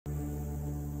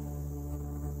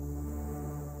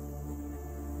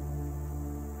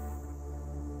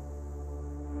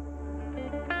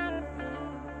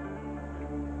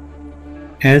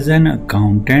As an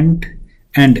accountant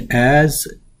and as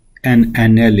an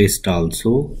analyst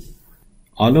also,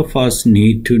 all of us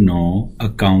need to know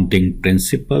accounting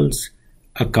principles,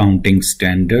 accounting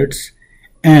standards,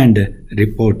 and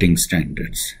reporting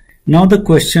standards. Now the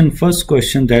first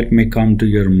question that may come to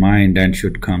your mind and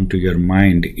should come to your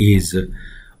mind is,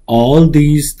 all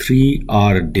these three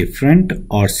are different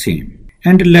or same?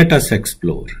 And let us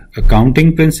explore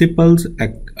accounting principles,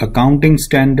 accounting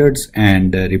standards,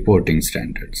 and reporting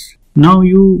standards. Now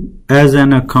you as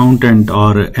an accountant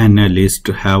or analyst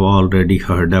have already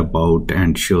heard about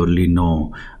and surely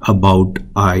know about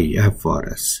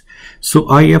IFRS. So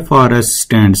IFRS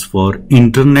stands for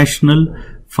International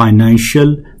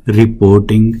Financial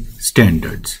Reporting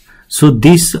Standards. So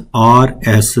this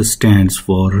RS stands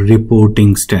for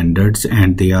reporting standards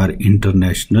and they are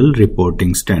international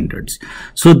reporting standards.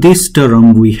 So this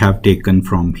term we have taken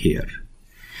from here.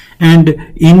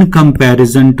 And in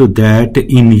comparison to that,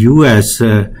 in US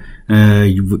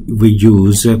we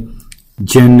use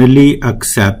generally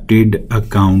accepted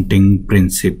accounting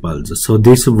principles. So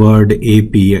this word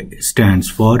AP stands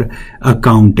for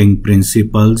accounting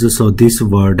principles. So this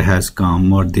word has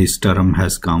come, or this term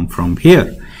has come from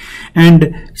here.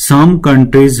 And some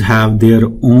countries have their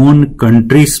own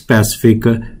country specific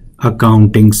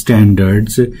accounting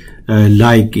standards,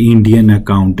 like Indian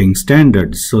accounting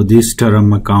standards. So this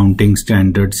term accounting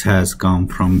standards has come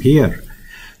from here.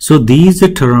 So these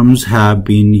terms have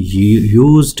been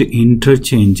used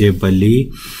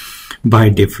interchangeably by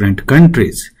different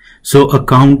countries. So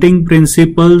accounting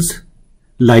principles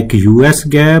like US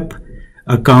GAAP,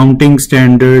 accounting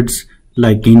standards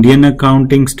like Indian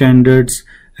accounting standards,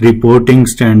 reporting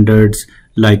standards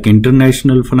like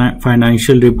International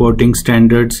Financial Reporting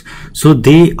Standards. So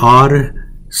they are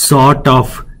sort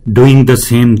of doing the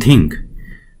same thing.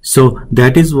 So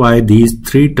that is why these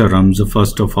three terms,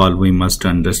 first of all, we must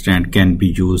understand, can be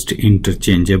used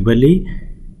interchangeably.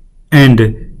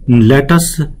 And let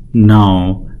us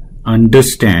now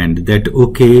understand that,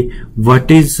 okay,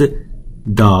 what is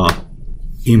the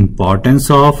importance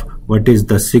of, what is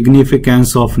the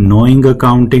significance of knowing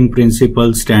accounting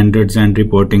principles, standards, and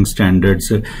reporting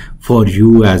standards for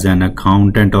you as an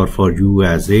accountant or for you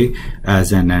as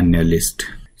an analyst.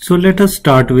 So let us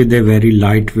start with a very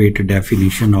lightweight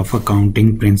definition of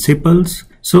accounting principles.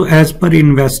 So as per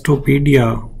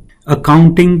Investopedia,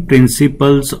 accounting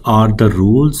principles are the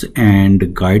rules and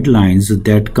guidelines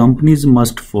that companies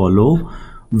must follow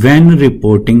when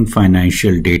reporting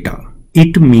financial data.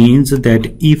 It means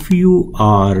that if you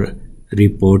are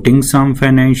reporting some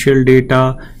financial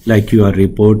data, like you are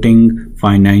reporting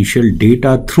financial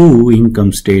data through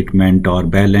income statement or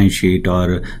balance sheet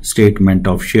or statement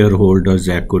of shareholders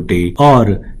equity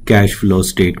or cash flow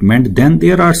statement, then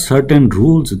there are certain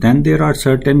rules, then there are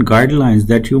certain guidelines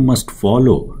that you must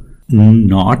follow,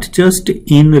 not just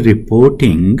in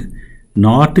reporting,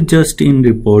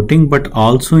 but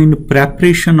also in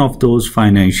preparation of those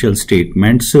financial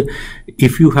statements.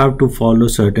 If you have to follow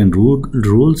certain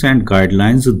rules and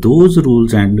guidelines, those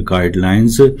rules and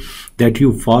guidelines that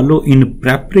you follow in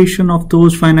preparation of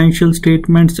those financial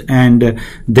statements and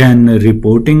then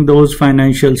reporting those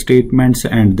financial statements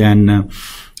and then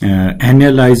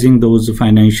analyzing those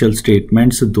financial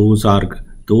statements, those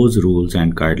rules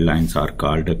and guidelines are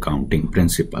called accounting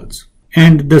principles.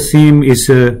 And the same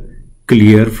is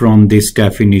clear from this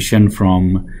definition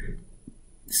from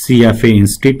CFA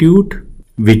Institute,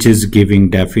 which is giving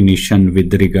definition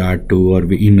with regard to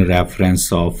or in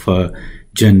reference of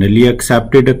generally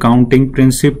accepted accounting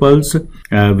principles,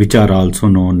 which are also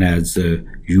known as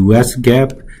US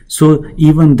GAAP. So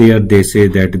even there they say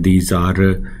that these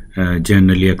are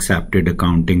generally accepted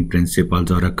accounting principles,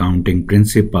 or accounting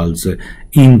principles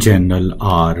in general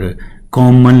are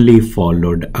commonly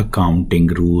followed accounting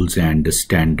rules and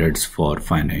standards for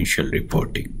financial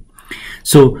reporting.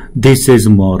 So this is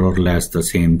more or less the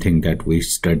same thing that we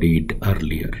studied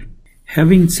earlier.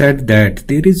 Having said that,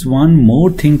 there is one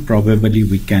more thing probably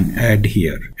we can add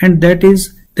here, and that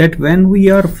is that when we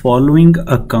are following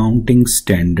accounting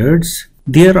standards,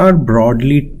 there are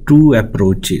broadly two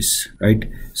approaches, right?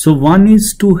 So one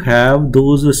is to have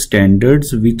those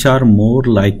standards which are more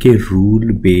like a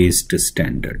rule-based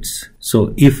standards.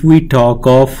 So if we talk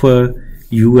of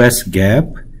US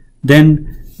GAAP,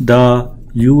 then the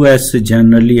US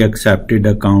generally accepted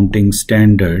accounting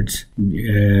standards,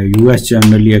 US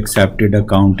generally accepted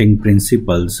accounting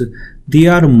principles, they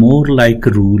are more like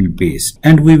rule-based,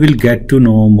 and we will get to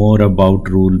know more about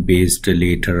rule-based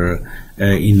later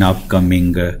in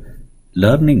upcoming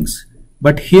learnings.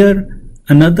 But here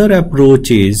another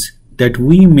approach is that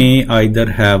we may either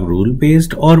have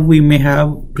rule-based or we may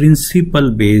have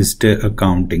principle-based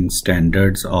accounting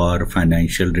standards or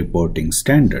financial reporting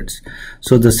standards.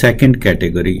 So the second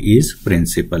category is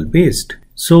principle-based.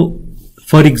 So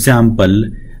for example,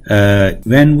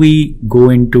 when we go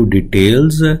into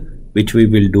details, which we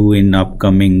will do in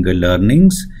upcoming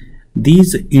learnings,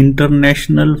 these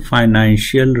international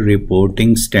financial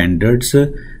reporting standards,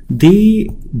 they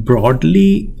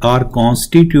broadly are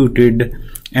constituted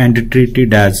and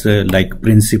treated as like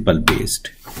principle based.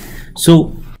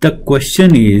 So the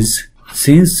question is,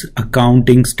 since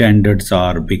accounting standards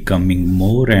are becoming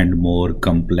more and more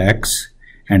complex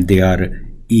and they are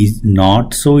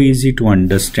not so easy to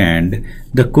understand,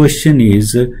 the question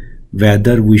is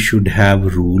whether we should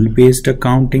have rule-based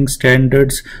accounting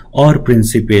standards or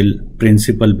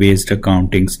principle-based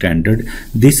accounting standard.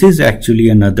 This is actually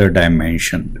another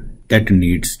dimension that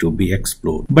needs to be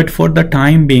explored. But for the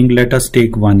time being, let us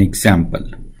take one example.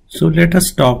 So let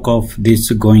us talk of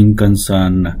this going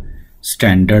concern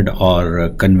standard or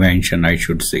convention, I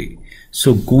should say.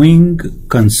 So going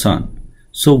concern.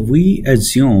 So we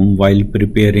assume while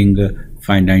preparing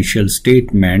financial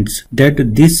statements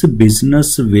that this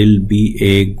business will be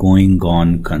a going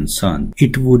on concern.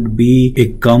 It would be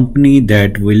a company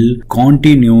that will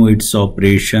continue its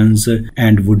operations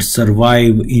and would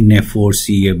survive in a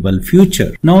foreseeable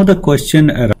future. Now the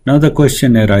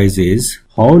question arises,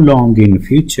 how long in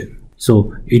future?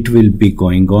 So it will be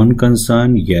going on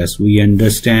concern, yes, we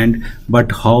understand,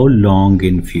 but how long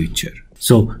in future?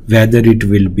 So whether it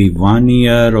will be 1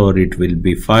 year or it will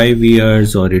be 5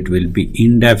 years or it will be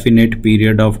indefinite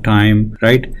period of time,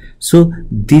 right? So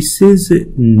this is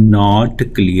not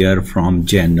clear from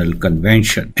general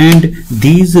convention, and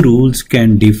these rules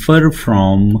can differ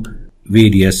from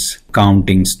various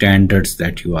accounting standards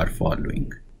that you are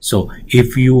following. So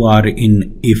if you are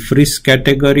in IFRS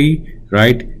category,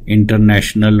 right,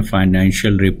 international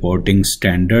financial reporting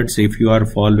standards, if you are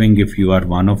following, if you are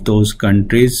one of those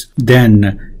countries,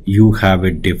 then you have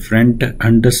a different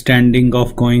understanding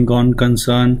of going on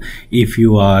concern. If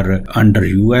you are under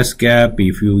US GAAP,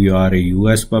 if you are a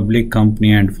US public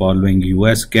company and following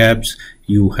US GAPs,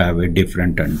 you have a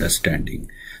different understanding.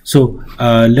 So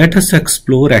let us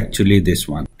explore actually this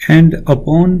one. And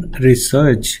upon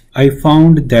research, I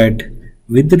found that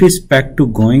with respect to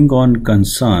going on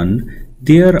concern,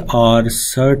 there are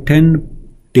certain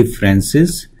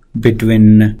differences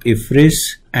between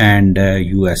IFRS and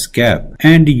US GAAP.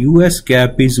 And US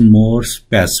GAAP is more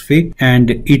specific and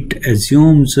it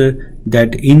assumes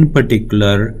that in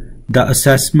particular the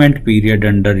assessment period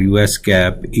under US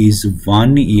GAAP is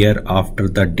 1 year after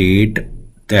the date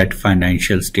that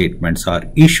financial statements are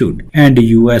issued, and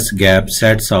US GAAP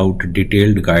sets out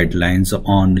detailed guidelines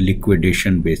on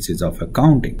liquidation basis of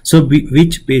accounting. So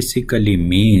which basically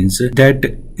means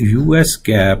that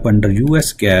under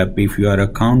US GAAP, if you are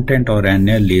accountant or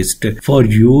analyst, for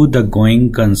you the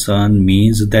going concern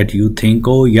means that you think,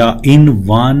 oh yeah, in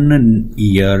 1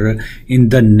 year, in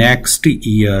the next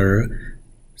year,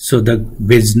 so the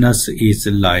business is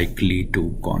likely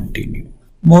to continue.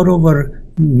 Moreover,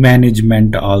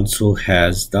 management also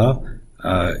has the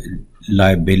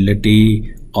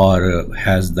liability or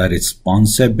has the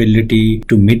responsibility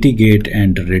to mitigate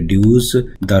and reduce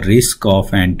the risk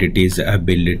of entity's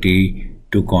ability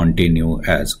to continue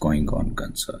as going on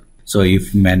concern. So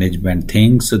if management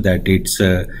thinks that its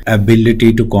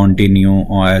ability to continue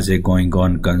as a going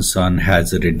on concern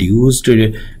has reduced,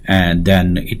 and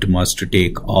then it must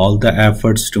take all the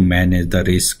efforts to manage the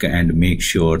risk and make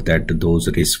sure that those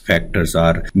risk factors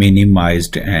are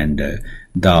minimized and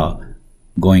the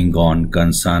going on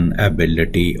concern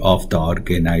ability of the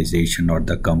organization or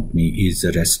the company is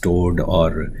restored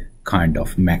or kind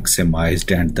of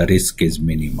maximized and the risk is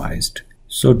minimized.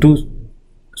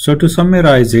 So to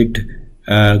summarize it,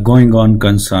 going on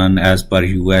concern as per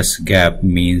US GAAP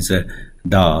means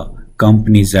the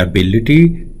company's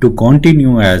ability to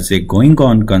continue as a going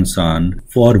on concern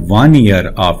for 1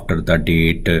 year after the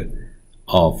date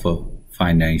of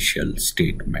financial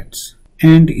statements.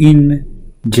 And in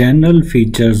general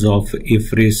features of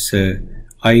IFRS,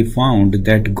 I found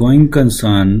that going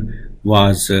concern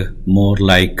was more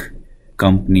like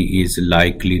company is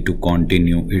likely to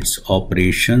continue its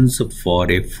operations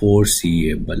for a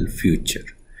foreseeable future.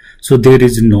 So there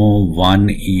is no 1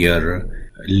 year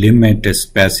limit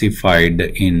specified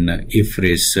in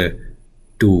IFRS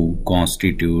to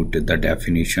constitute the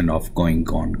definition of going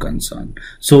on concern.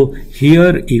 So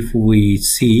here if we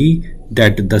see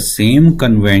that the same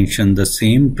convention, the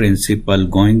same principle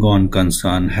going on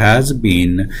concern has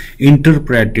been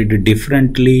interpreted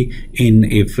differently in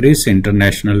IFRS,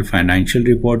 International Financial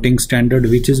Reporting Standard,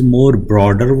 which is more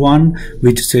broader one,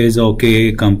 which says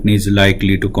okay, company is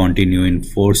likely to continue in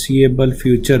foreseeable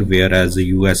future, whereas the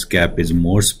US GAAP is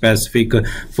more specific.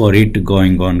 For it,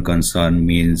 going on concern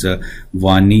means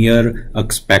 1 year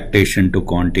expectation to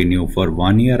continue for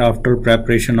 1 year after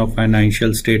preparation of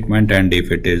financial statement, and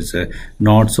if it is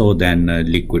not so, then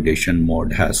liquidation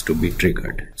mode has to be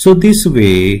triggered. So this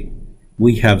way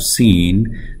we have seen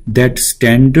that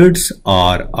standards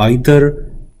are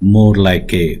either more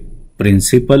like a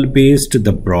principle based,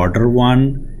 the broader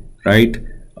one, right,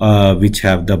 which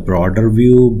have the broader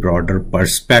view, broader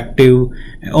perspective,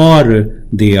 or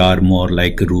they are more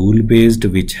like rule based,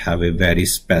 which have a very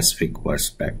specific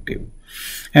perspective.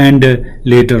 And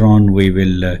later on we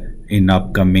will in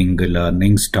upcoming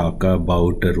learnings talk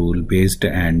about rule based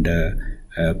and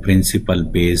principle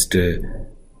based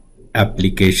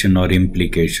application or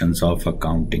implications of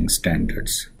accounting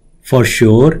standards. For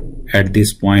sure, at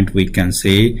this point we can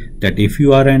say that if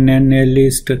you are an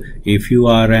analyst, if you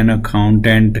are an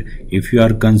accountant, if you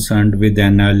are concerned with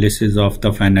analysis of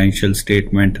the financial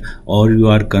statement, or you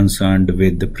are concerned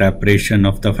with the preparation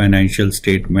of the financial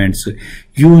statements,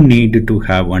 you need to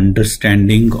have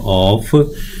understanding of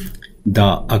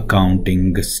the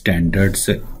accounting standards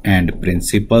and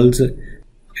principles,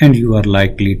 and you are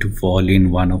likely to fall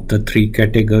in one of the three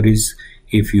categories.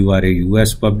 If you are a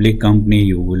US public company,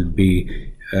 you will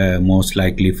be most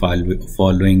likely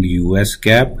following US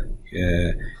GAAP,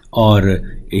 or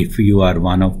if you are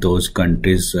one of those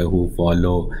countries who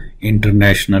follow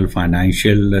international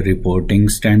financial reporting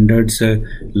standards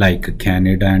like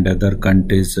Canada and other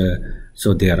countries,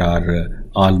 so there are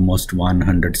almost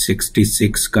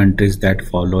 166 countries that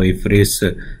follow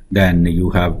IFRS, then you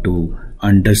have to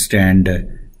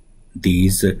understand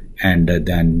these and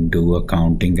then do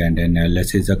accounting and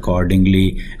analysis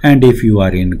accordingly. And if you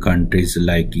are in countries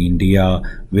like India,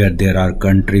 where there are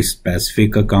country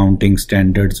specific accounting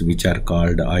standards which are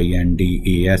called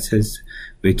INDAS,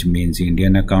 which means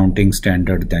Indian Accounting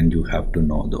Standard, then you have to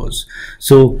know those.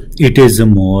 So it is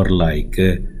more like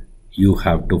you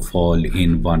have to fall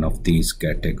in one of these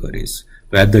categories,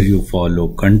 whether you follow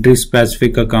country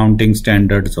specific accounting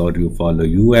standards, or you follow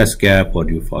US GAAP,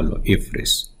 or you follow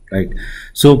IFRS. Right.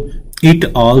 So it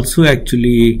also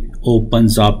actually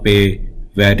opens up a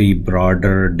very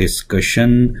broader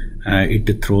discussion.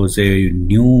 It throws a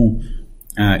new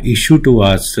issue to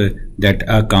us that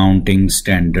accounting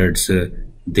standards,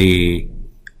 they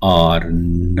are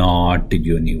not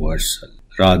universal.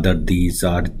 Rather, these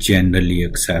are generally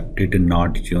accepted,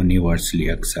 not universally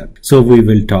accepted. So we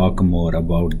will talk more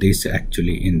about this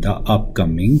actually in the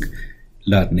upcoming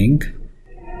learning.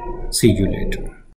 See you later.